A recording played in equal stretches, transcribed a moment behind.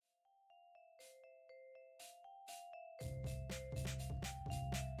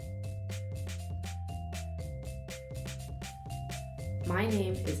My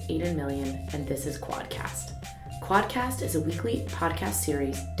name is Aiden Million, and this is Quadcast. Quadcast is a weekly podcast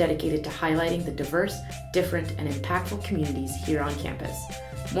series dedicated to highlighting the diverse, different, and impactful communities here on campus.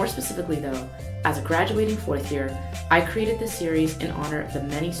 More specifically, though, as a graduating fourth year, I created this series in honor of the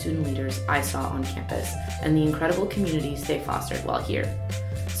many student leaders I saw on campus and the incredible communities they fostered while here.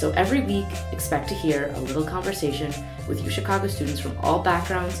 So every week, expect to hear a little conversation with UChicago students from all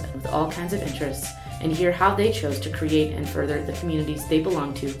backgrounds and with all kinds of interests, and hear how they chose to create and further the communities they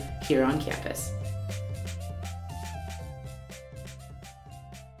belong to here on campus.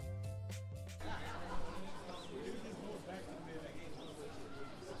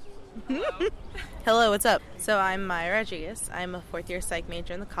 Hello, what's up? So I'm Maya Rodriguez. I'm a fourth-year psych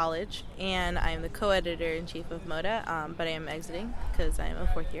major in the college, and I'm the co-editor-in-chief of Moda, but I am exiting because I am a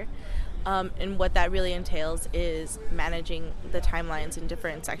fourth year. And what that really entails is managing the timelines in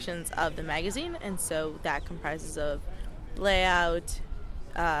different sections of the magazine, and so that comprises of layout,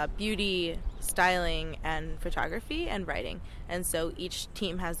 beauty, styling, and photography, and writing. And so each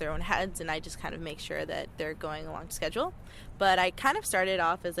team has their own heads, and I just kind of make sure that they're going along to schedule. But I kind of started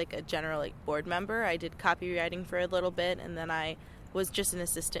off as like a general board member. I did copywriting for a little bit, and then I was just an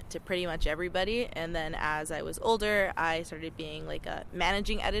assistant to pretty much everybody. And then as I was older, I started being like a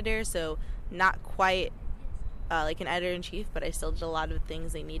managing editor, so not quite like an editor-in-chief, but I still did a lot of the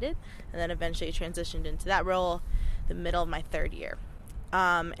things they needed. And then eventually transitioned into that role the middle of my third year.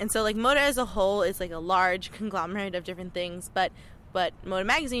 And so like Moda as a whole is like a large conglomerate of different things, but what Moda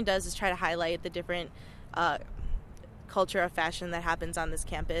Magazine does is try to highlight the different culture of fashion that happens on this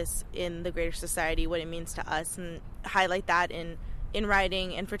campus in the greater society, what it means to us, and highlight that in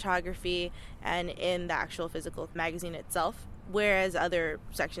writing, in photography, and in the actual physical magazine itself. Whereas other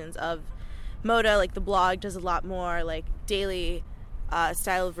sections of Moda, like the blog, does a lot more like daily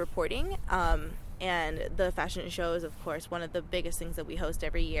style of reporting. And the fashion show is, of course, one of the biggest things that we host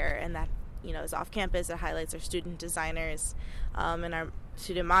every year, and that, is off campus. It highlights our student designers and our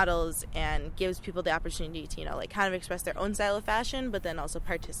student models, and gives people the opportunity to, kind of express their own style of fashion, but then also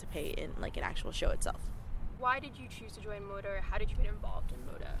participate in like an actual show itself. Why did you choose to join Moda, or how did you get involved in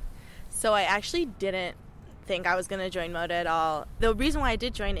Moda? So I actually didn't think I was going to join Moda at all. The reason why I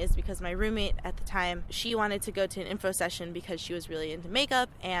did join is because my roommate at the time, she wanted to go to an info session because she was really into makeup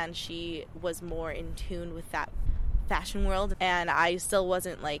and she was more in tune with that fashion world, and I still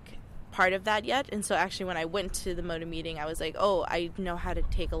wasn't like part of that yet. And so actually when I went to the Moda meeting, I was like, oh, I know how to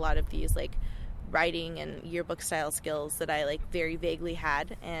take a lot of these like writing and yearbook style skills that I like very vaguely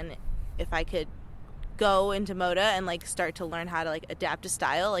had, and if I could go into Moda and like start to learn how to like adapt a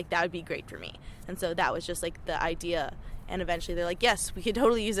style, like that would be great for me. And so that was just like the idea, and eventually they're like, yes, we could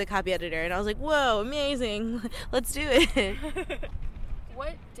totally use a copy editor, and I was like, whoa, amazing, let's do it.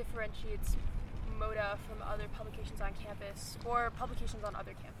 What differentiates Moda from other publications on campus, or publications on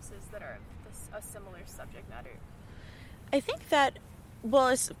other campuses that are a similar subject matter? I think that,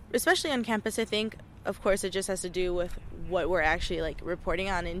 well, especially on campus, I think of course it just has to do with what we're actually like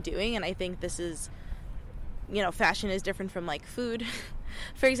reporting on and doing, and I think this is, fashion is different from like food,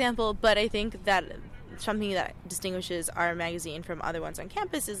 for example, but I think that something that distinguishes our magazine from other ones on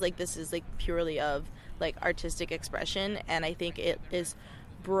campus is like this is like purely of like artistic expression, and I think it is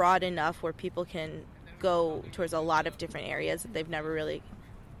broad enough where people can go towards a lot of different areas that they've never really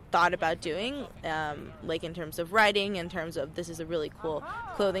thought about doing, like in terms of writing, in terms of this is a really cool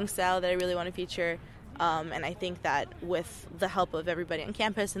clothing style that I really want to feature. And I think that with the help of everybody on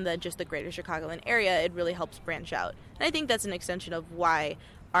campus and then just the greater Chicagoland area, it really helps branch out. And I think that's an extension of why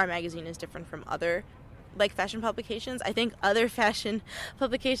our magazine is different from other like fashion publications. I think other fashion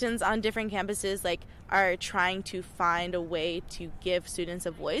publications on different campuses like are trying to find a way to give students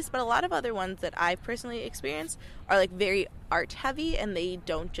a voice, but a lot of other ones that I've personally experienced are like very art heavy, and they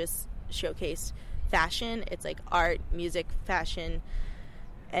don't just showcase fashion. It's like art, music, fashion,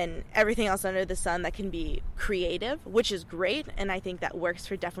 and everything else under the sun that can be creative, which is great, and I think that works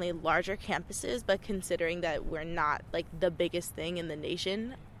for definitely larger campuses. But considering that we're not like the biggest thing in the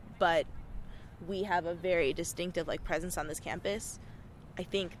nation, but we have a very distinctive like presence on this campus, I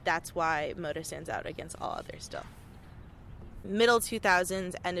think that's why Moda stands out against all others still. Middle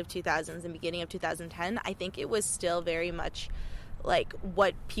 2000s, end of 2000s, and beginning of 2010, I think it was still very much like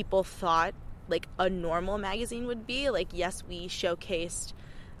what people thought like a normal magazine would be. Like, yes, we showcased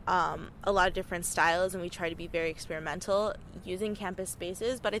a lot of different styles, and we try to be very experimental using campus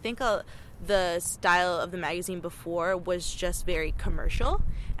spaces, but I think the style of the magazine before was just very commercial,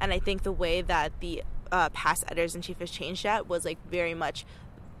 and I think the way that the past editors-in-chief has changed that was like very much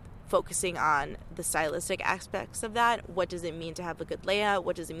focusing on the stylistic aspects of that. What does it mean to have a good layout?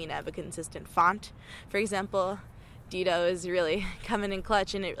 What does it mean to have a consistent font, for example? Dido is really coming in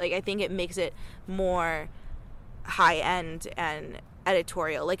clutch, and I think it makes it more high end and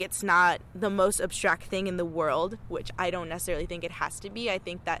editorial. Like, it's not the most abstract thing in the world, which I don't necessarily think it has to be. I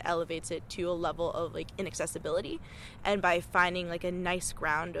think that elevates it to a level of inaccessibility, and by finding a nice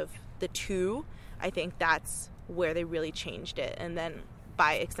ground of the two, I think that's where they really changed it. And then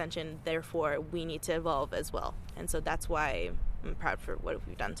by extension, therefore, we need to evolve as well. And so that's why I'm proud for what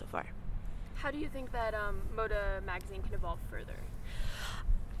we've done so far. How do you think that Moda magazine can evolve further?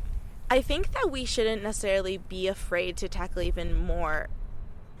 I think that we shouldn't necessarily be afraid to tackle even more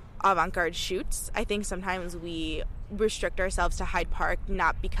avant-garde shoots. I think sometimes we restrict ourselves to Hyde Park,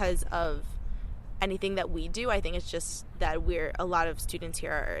 not because of anything that we do. I think it's just that a lot of students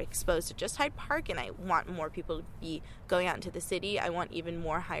here are exposed to just Hyde Park, and I want more people to be going out into the city. I want even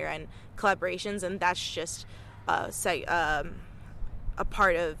more higher-end collaborations, and that's just a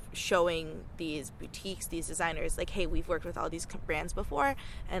part of showing these boutiques, these designers, hey, we've worked with all these brands before,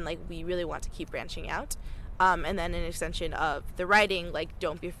 and we really want to keep branching out. And then an extension of the writing,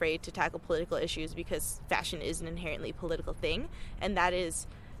 don't be afraid to tackle political issues, because fashion is an inherently political thing, and that is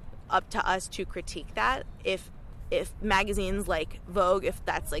up to us to critique that. If magazines like Vogue, if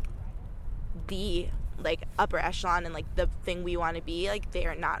that's the upper echelon and the thing we want to be, they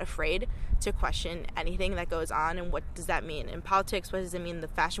are not afraid to question anything that goes on, and what does that mean in politics, what does it mean in the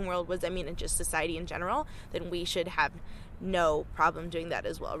fashion world, what does that mean in just society in general, then we should have no problem doing that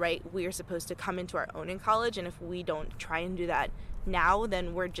as well, right? We are supposed to come into our own in college, and if we don't try and do that now,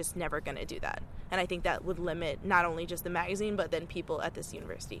 then we're just never going to do that. And I think that would limit not only just the magazine, but then people at this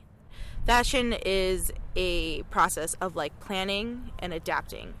university. Fashion is a process of planning and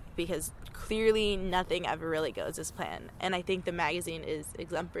adapting, because clearly nothing ever really goes as planned. And I think the magazine is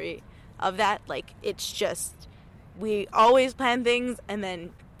exemplary of that. It's just, we always plan things, and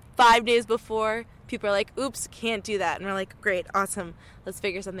then 5 days before, people are oops, can't do that. And we're great, awesome, let's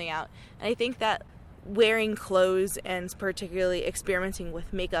figure something out. And I think that wearing clothes, and particularly experimenting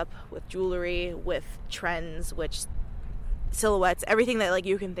with makeup, with jewelry, with trends, which silhouettes, everything that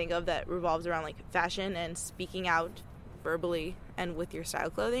you can think of that revolves around fashion, and speaking out verbally and with your style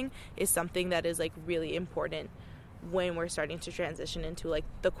clothing is something that is really important when we're starting to transition into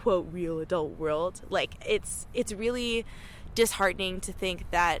the quote real adult world. It's really disheartening to think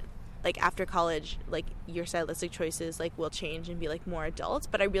that after college your stylistic choices will change and be more adult,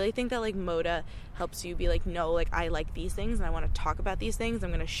 but I really think that Moda helps you be no, I like these things, and I want to talk about these things, I'm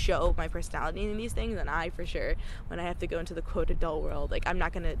going to show my personality in these things. And I, for sure, when I have to go into the quote adult world, I'm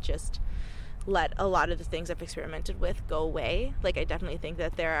not going to just let a lot of the things I've experimented with go away. I definitely think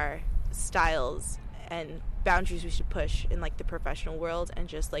that there are styles and boundaries we should push in the professional world, and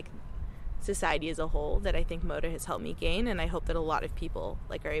just society as a whole, that I think Moda has helped me gain, and I hope that a lot of people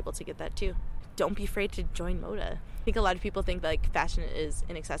are able to get that too. Don't be afraid to join Moda. I think a lot of people think fashion is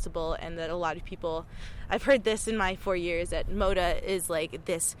inaccessible, and that a lot of people, I've heard this in my 4 years, that Moda is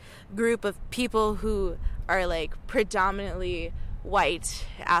this group of people who are predominantly white,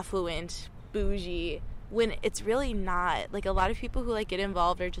 affluent, bougie, when it's really not. A lot of people who get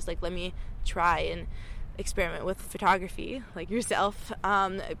involved are just let me try and experiment with photography, yourself.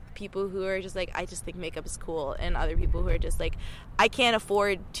 People who are just I just think makeup is cool, and other people who are just I can't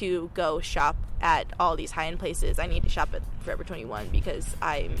afford to go shop at all these high-end places, I need to shop at Forever 21 because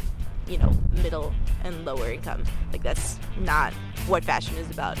I'm middle and lower income. That's not what fashion is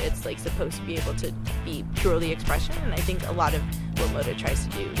about. It's supposed to be able to be purely expression, and I think a lot of what Moda tries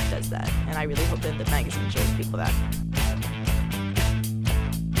to do does that, and I really hope that the magazine shows people that.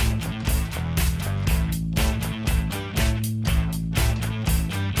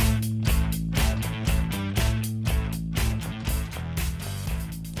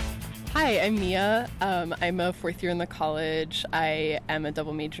 Hi, I'm Mia. I'm a fourth year in the college. I am a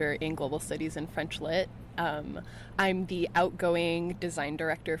double major in global studies and French lit. I'm the outgoing design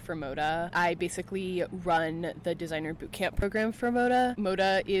director for Moda. I basically run the designer bootcamp program for Moda.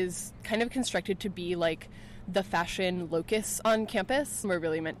 Moda is kind of constructed to be the fashion locus on campus. We're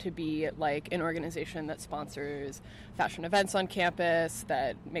really meant to be an organization that sponsors fashion events on campus,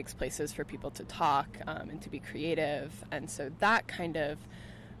 that makes places for people to talk and to be creative. And so that kind of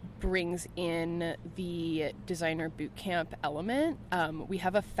brings in the designer bootcamp element. We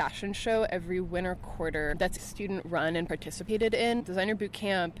have a fashion show every winter quarter that's student run and participated in. Designer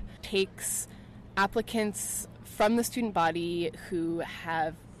bootcamp takes applicants from the student body who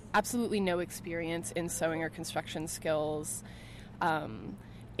have absolutely no experience in sewing or construction skills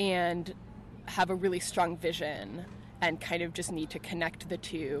and have a really strong vision and kind of just need to connect the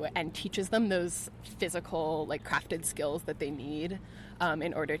two, and teaches them those physical, like crafted skills that they need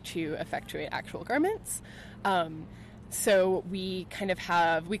in order to effectuate actual garments. So we kind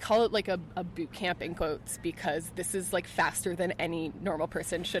of we call it like a boot camp in quotes, because this is like faster than any normal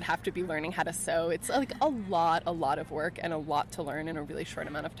person should have to be learning how to sew. It's like a lot of work and a lot to learn in a really short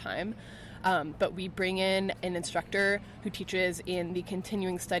amount of time. But we bring in an instructor who teaches in the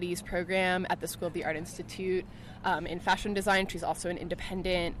continuing studies program at the School of the Art Institute in fashion design. She's also an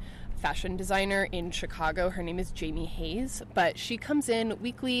independent fashion designer in Chicago. Her name is Jamie Hayes, but she comes in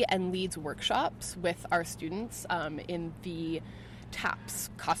weekly and leads workshops with our students in the TAPS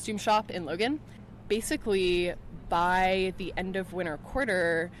costume shop in Logan. Basically, by the end of winter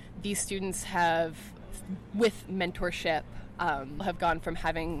quarter, these students have, with mentorship, have gone from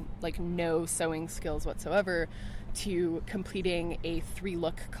having like no sewing skills whatsoever to completing a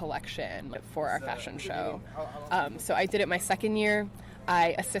 3-look collection for our fashion show. So I did it my second year.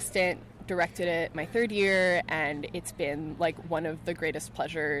 I assistant directed it my third year, and it's been like one of the greatest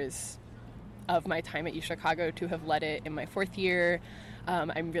pleasures of my time at UChicago to have led it in my fourth year.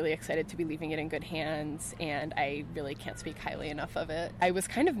 I'm really excited to be leaving it in good hands, and I really can't speak highly enough of it. I was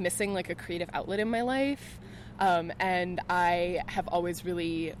kind of missing like a creative outlet in my life. And I have always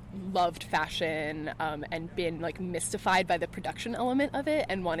really loved fashion and been like mystified by the production element of it,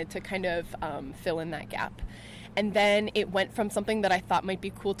 and wanted to kind of fill in that gap. And then it went from something that I thought might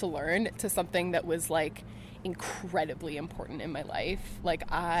be cool to learn to something that was like incredibly important in my life. Like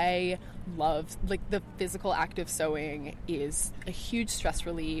I love like the physical act of sewing is a huge stress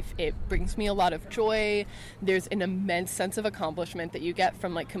relief. It brings me a lot of joy. There's an immense sense of accomplishment that you get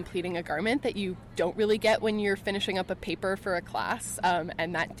from like completing a garment that you don't really get when you're finishing up a paper for a class,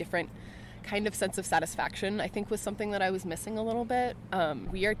 and that different kind of sense of satisfaction I think was something that I was missing a little bit.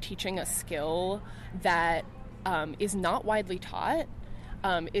 We are teaching a skill that is not widely taught,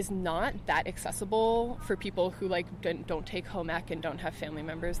 is not that accessible for people who like don't take home ec and don't have family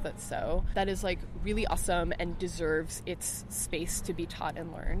members that sew. That is like really awesome and deserves its space to be taught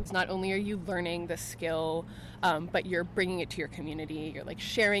and learned. Not only are you learning the skill, but you're bringing it to your community. You're like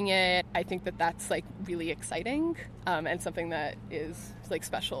sharing it. I think that that's like really exciting, and something that is like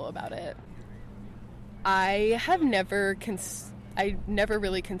special about it. I never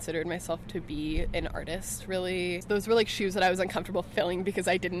really considered myself to be an artist, really. Those were like shoes that I was uncomfortable filling because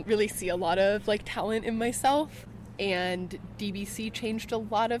I didn't really see a lot of like talent in myself. And DBC changed a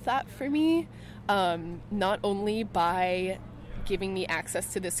lot of that for me, not only by giving me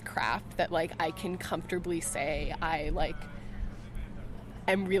access to this craft that like I can comfortably say I like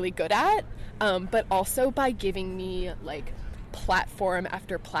am really good at, but also by giving me like platform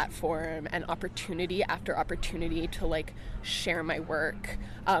after platform and opportunity after opportunity to like share my work,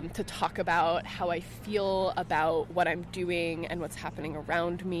 to talk about how I feel about what I'm doing and what's happening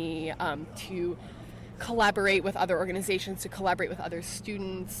around me, to collaborate with other organizations, to collaborate with other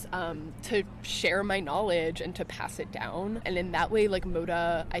students, to share my knowledge and to pass it down. And in that way, like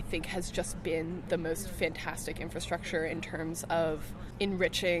Moda, I think has just been the most fantastic infrastructure in terms of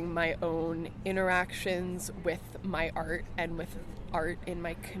enriching my own interactions with my art and with art in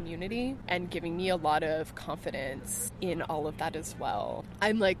my community, and giving me a lot of confidence in all of that as well.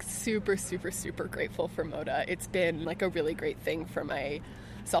 I'm like super grateful for Moda. It's been like a really great thing for my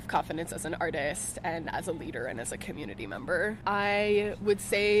self-confidence as an artist and as a leader and as a community member. I would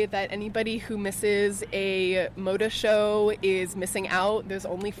say that anybody who misses a Moda show is missing out. There's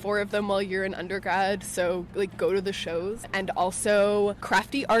only 4 of them while you're an undergrad, so like go to the shows. And also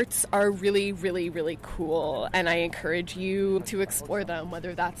crafty arts are really cool, and I encourage you to explore them,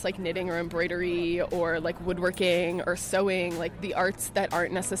 whether that's like knitting or embroidery or like woodworking or sewing. Like the arts that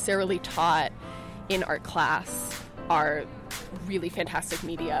aren't necessarily taught in art class are really fantastic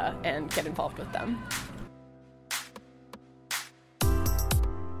media, and get involved with them.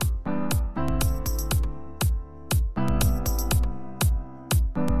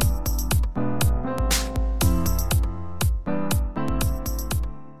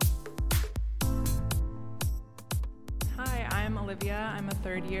 Hi, I'm Olivia. I'm a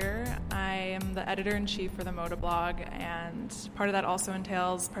third year. I am the editor-in-chief for the Moda blog, and part of that also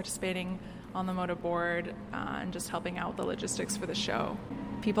entails participating on the Moda board and just helping out with the logistics for the show.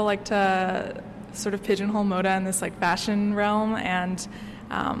 People like to sort of pigeonhole Moda in this like fashion realm, and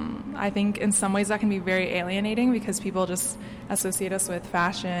I think in some ways that can be very alienating because people just associate us with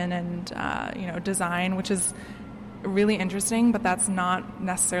fashion and design, which is really interesting, but that's not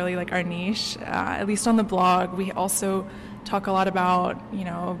necessarily like our niche. At least on the blog, we also talk a lot about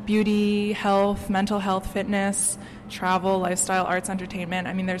beauty, health, mental health, fitness, travel, lifestyle, arts, entertainment.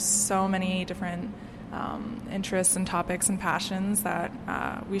 I mean, there's so many different interests and topics and passions that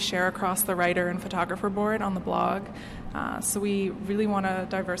we share across the writer and photographer board on the blog. So we really want to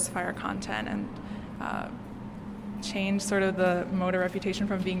diversify our content and change sort of the Moda reputation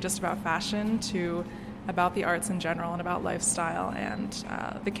from being just about fashion to about the arts in general and about lifestyle and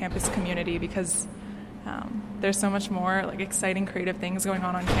the campus community, because there's so much more like exciting creative things going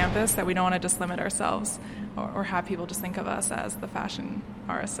on campus that we don't want to just limit ourselves or have people just think of us as the fashion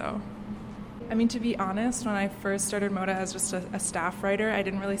RSO. I mean, to be honest, when I first started Moda as just a staff writer, I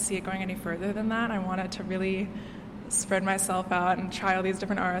didn't really see it going any further than that. I wanted to really spread myself out and try all these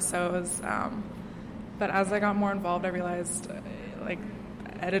different RSOs. But as I got more involved, I realized like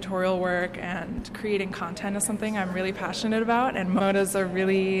editorial work and creating content is something I'm really passionate about, and Moda is a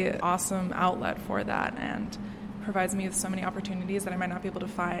really awesome outlet for that and provides me with so many opportunities that I might not be able to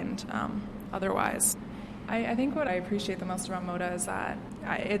find otherwise. I think what I appreciate the most about Moda is that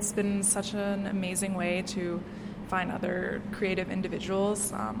it's been such an amazing way to find other creative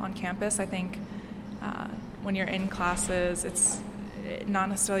individuals on campus. I think when you're in classes, it's not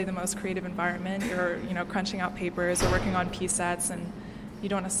necessarily the most creative environment. You're, crunching out papers or working on piece sets, and you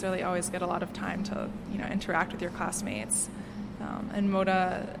don't necessarily always get a lot of time to, interact with your classmates. And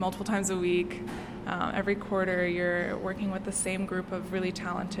Moda, multiple times a week, every quarter, you're working with the same group of really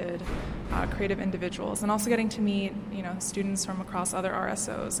talented, creative individuals, and also getting to meet, students from across other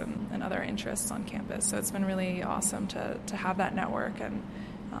RSOs and other interests on campus. So it's been really awesome to have that network and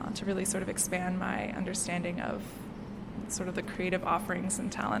to really sort of expand my understanding of sort of the creative offerings and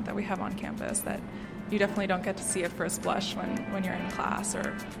talent that we have on campus that you definitely don't get to see at first blush when you're in class or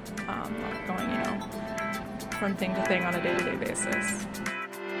going, from thing to thing on a day-to-day basis.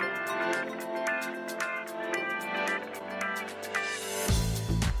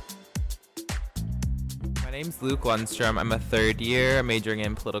 My name's Luke Lundstrom. I'm a third year majoring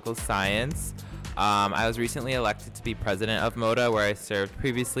in political science. I was recently elected to be president of Moda, where I served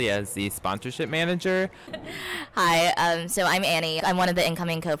previously as the sponsorship manager. Hi, so I'm Annie. I'm one of the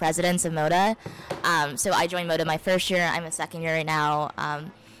incoming co-presidents of Moda. So I joined Moda my first year. I'm a second year right now.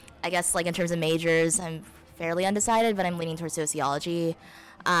 I guess like in terms of majors, I'm fairly undecided, but I'm leaning towards sociology.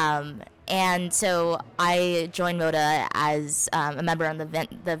 And so I joined Moda as a member on the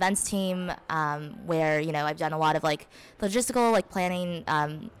events team, where, I've done a lot of like logistical, like planning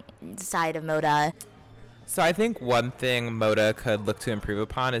side of Moda. So I think one thing Moda could look to improve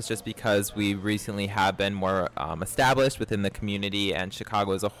upon is just because we recently have been more established within the community and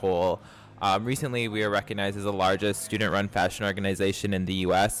Chicago as a whole. Recently, we are recognized as the largest student-run fashion organization in the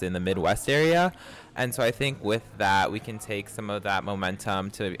U.S. in the Midwest area. And so I think with that, we can take some of that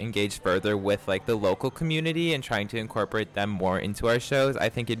momentum to engage further with like the local community and trying to incorporate them more into our shows. I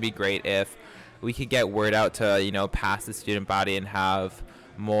think it'd be great if we could get word out to, past the student body and have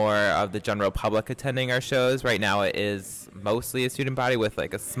more of the general public attending our shows. Right now it is mostly a student body with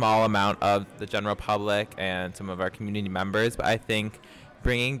like a small amount of the general public and some of our community members, but I think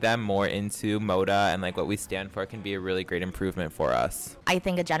bringing them more into Moda and like what we stand for can be a really great improvement for us. I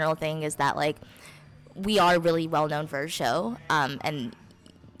think a general thing is that like we are really well known for our show, and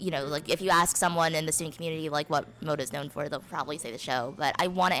like if you ask someone in the student community like what Moda is known for, they'll probably say the show. But I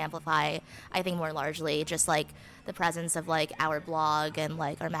want to amplify, I think more largely, just like the presence of like our blog and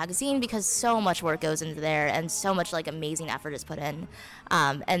like our magazine, because so much work goes into there and so much like amazing effort is put in,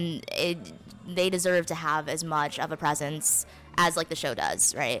 and they deserve to have as much of a presence as like the show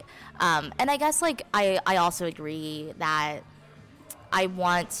does, right? And I guess like I also agree that I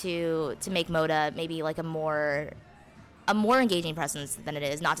want to make Moda maybe like a more engaging presence than it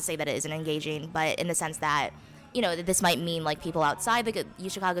is. Not to say that it isn't engaging, but in the sense that, that this might mean like people outside the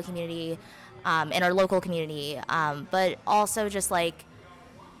Chicago community, and our local community, but also just like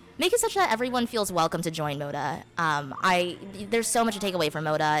make it such that everyone feels welcome to join Moda. There's so much to take away from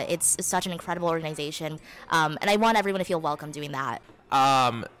Moda. It's such an incredible organization, and I want everyone to feel welcome doing that.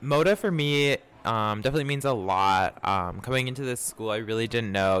 Moda for me definitely means a lot. Coming into this school, I really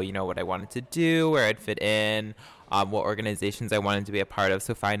didn't know, what I wanted to do, where I'd fit in, what organizations I wanted to be a part of.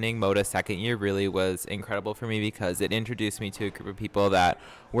 So finding Moda second year really was incredible for me because it introduced me to a group of people that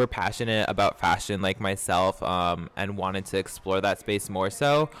were passionate about fashion like myself, and wanted to explore that space more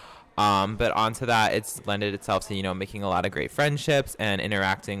so. But onto that, it's lended itself to, making a lot of great friendships and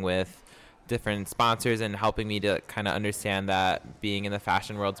interacting with different sponsors and helping me to kind of understand that being in the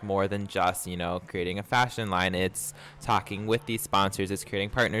fashion world's more than just, creating a fashion line. It's talking with these sponsors, it's creating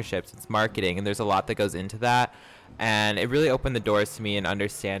partnerships, it's marketing, and there's a lot that goes into that. And it really opened the doors to me in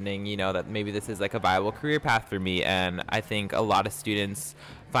understanding, you know, that maybe this is like a viable career path for me. And I think a lot of students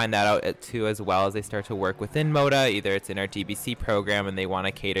find that out too, as well as they start to work within MODA. Either it's in our DBC program and they want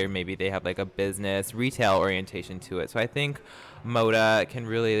to cater, maybe they have like a business retail orientation to it. So I think MODA can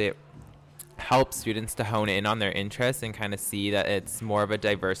really help students to hone in on their interests and kind of see that it's more of a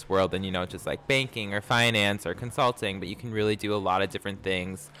diverse world than, you know, just like banking or finance or consulting, but you can really do a lot of different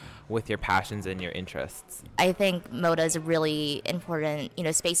things with your passions and your interests. I think MODA is a really important, you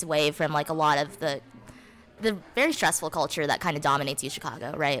know, space away from like a lot of the very stressful culture that kind of dominates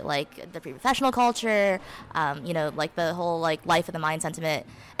Chicago, right? Like the pre-professional culture, you know, like the whole like life of the mind sentiment.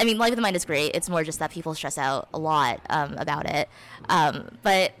 I mean, life of the mind is great. It's more just that people stress out a lot about it.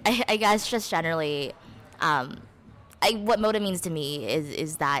 But I guess just generally, what MODA means to me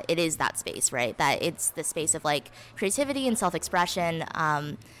is that it is that space, right? That it's the space of like creativity and self-expression.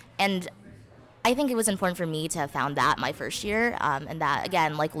 And I think it was important for me to have found that my first year. And that,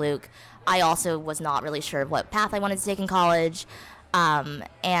 again, like Luke, I also was not really sure what path I wanted to take in college.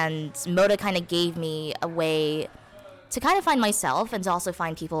 And MODA kind of gave me a way to kind of find myself and to also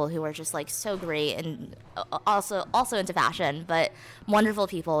find people who are just like so great and also into fashion, but wonderful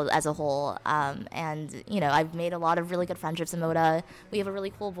people as a whole. And, you know, I've made a lot of really good friendships in MODA. We have a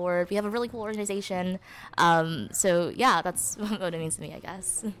really cool board. We have a really cool organization. So, yeah, that's what MODA means to me, I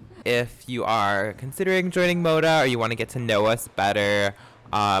guess. If you are considering joining MODA or you want to get to know us better,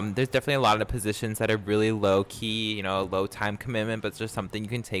 there's definitely a lot of positions that are really low key, you know, low time commitment, but it's just something you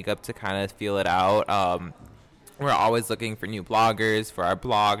can take up to kind of feel it out. We're always looking for new bloggers for our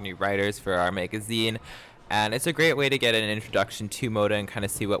blog, new writers for our magazine, and it's a great way to get an introduction to MODA and kind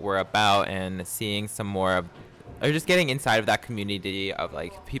of see what we're about and seeing some more of, or just getting inside of that community of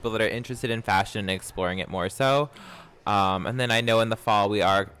like people that are interested in fashion and exploring it more so. And then I know in the fall we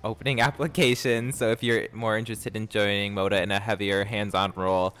are opening applications, so if you're more interested in joining MODA in a heavier hands-on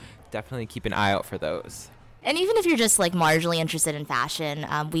role, definitely keep an eye out for those. And even if you're just like marginally interested in fashion,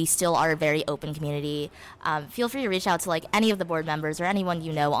 we still are a very open community. Feel free to reach out to like any of the board members or anyone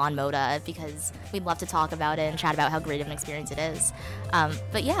you know on MODA, because we'd love to talk about it and chat about how great of an experience it is.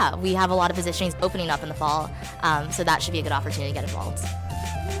 But yeah, we have a lot of positions opening up in the fall, so that should be a good opportunity to get involved.